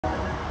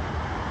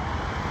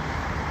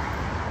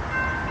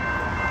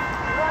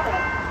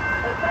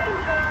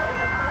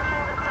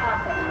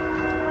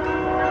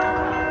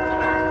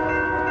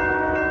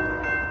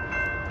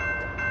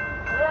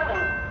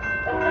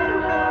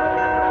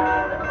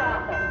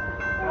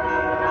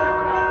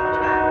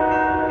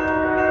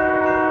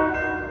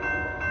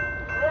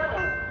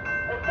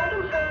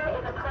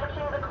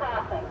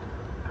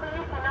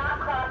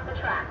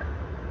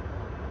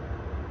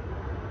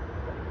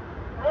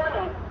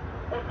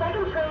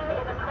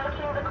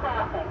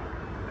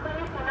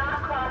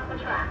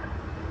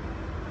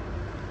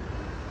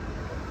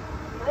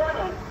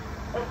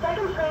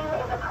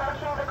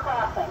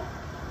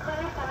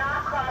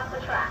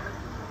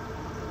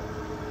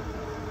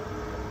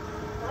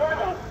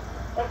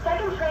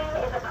second train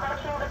is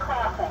approaching the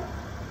crossing.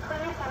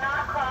 Please do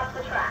not cross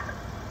the tracks.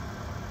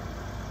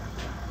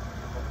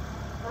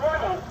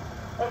 Warning,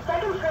 a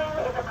second train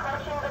is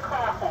approaching the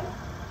crossing.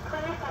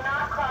 Please do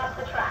not cross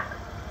the tracks.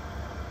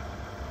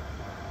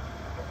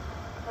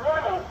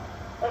 Warning,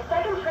 a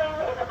second train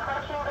is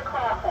approaching the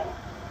crossing.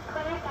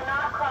 Please do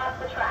not cross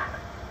the tracks.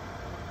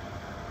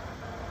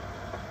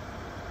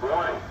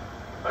 Warning,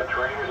 a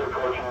train is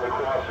approaching the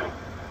crossing.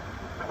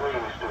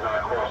 Please do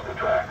not cross the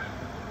tracks.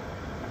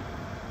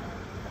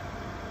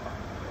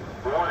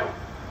 Warning,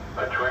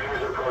 a train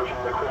is approaching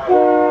the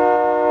crossing.